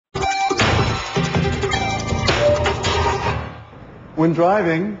When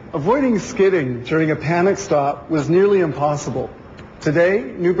driving, avoiding skidding during a panic stop was nearly impossible. Today,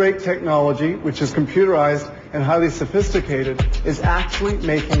 new brake technology, which is computerized and highly sophisticated, is actually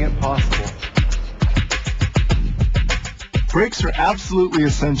making it possible. Brakes are absolutely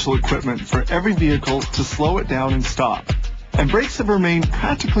essential equipment for every vehicle to slow it down and stop. And brakes have remained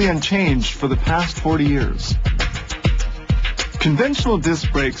practically unchanged for the past 40 years. Conventional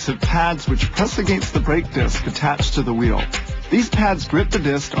disc brakes have pads which press against the brake disc attached to the wheel. These pads grip the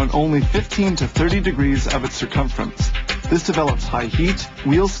disc on only 15 to 30 degrees of its circumference. This develops high heat,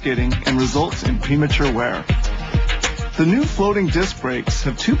 wheel skidding, and results in premature wear. The new floating disc brakes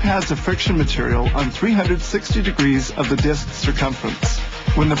have two pads of friction material on 360 degrees of the disc's circumference.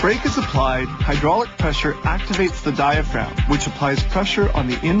 When the brake is applied, hydraulic pressure activates the diaphragm, which applies pressure on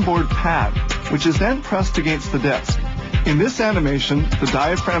the inboard pad, which is then pressed against the disc. In this animation, the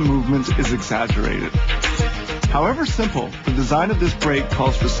diaphragm movement is exaggerated. However simple, the design of this brake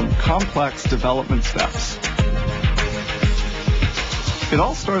calls for some complex development steps. It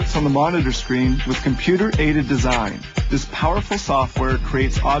all starts on the monitor screen with computer-aided design. This powerful software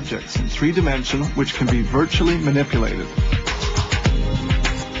creates objects in 3 dimensions which can be virtually manipulated.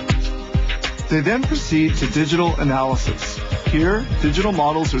 They then proceed to digital analysis. Here, digital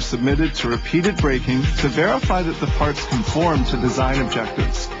models are submitted to repeated braking to verify that the parts conform to design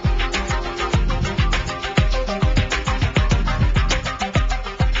objectives.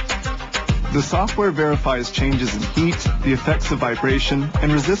 The software verifies changes in heat, the effects of vibration,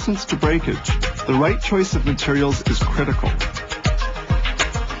 and resistance to breakage. The right choice of materials is critical.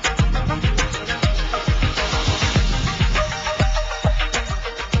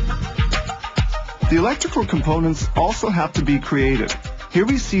 The electrical components also have to be created. Here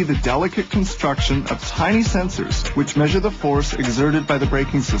we see the delicate construction of tiny sensors which measure the force exerted by the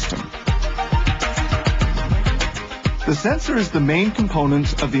braking system. The sensor is the main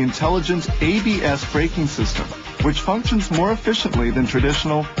component of the intelligent ABS braking system, which functions more efficiently than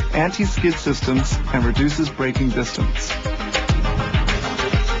traditional anti-skid systems and reduces braking distance.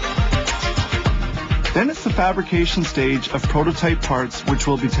 Then it's the fabrication stage of prototype parts which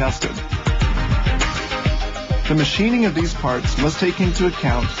will be tested. The machining of these parts must take into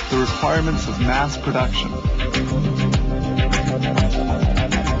account the requirements of mass production.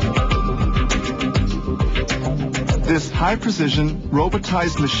 This high-precision,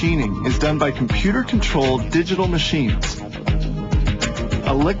 robotized machining is done by computer-controlled digital machines.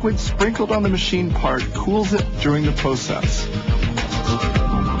 A liquid sprinkled on the machine part cools it during the process.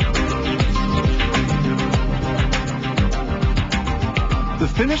 The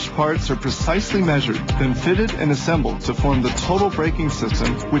finished parts are precisely measured, then fitted and assembled to form the total braking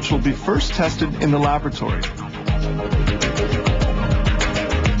system, which will be first tested in the laboratory.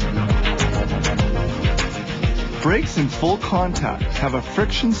 Brakes in full contact have a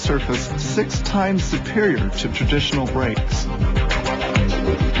friction surface 6 times superior to traditional brakes.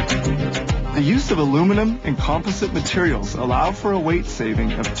 The use of aluminum and composite materials allow for a weight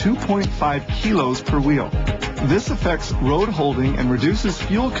saving of 2.5 kilos per wheel. This affects road holding and reduces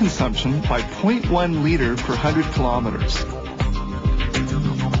fuel consumption by 0.1 liter per 100 kilometers.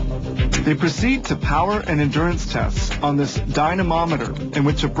 They proceed to power and endurance tests on this dynamometer, in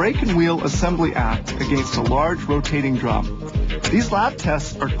which a brake and wheel assembly act against a large rotating drum. These lab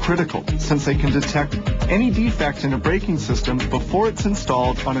tests are critical since they can detect any defect in a braking system before it's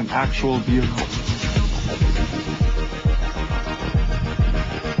installed on an actual vehicle.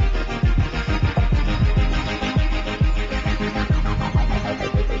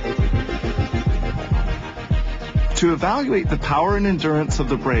 To evaluate the power and endurance of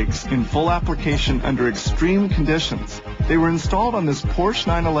the brakes in full application under extreme conditions, they were installed on this Porsche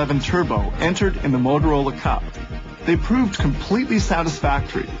 911 Turbo entered in the Motorola Cup. They proved completely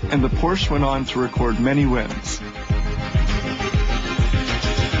satisfactory, and the Porsche went on to record many wins.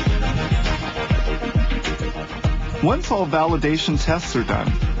 Once all validation tests are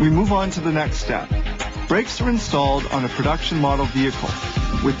done, we move on to the next step. Brakes are installed on a production model vehicle.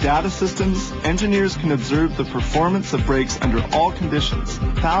 With data systems, engineers can observe the performance of brakes under all conditions,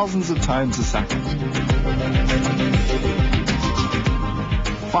 thousands of times a second.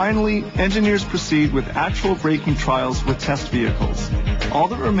 Finally, engineers proceed with actual braking trials with test vehicles. All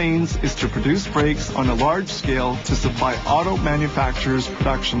that remains is to produce brakes on a large scale to supply auto manufacturers'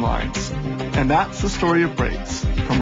 production lines. And that's the story of brakes.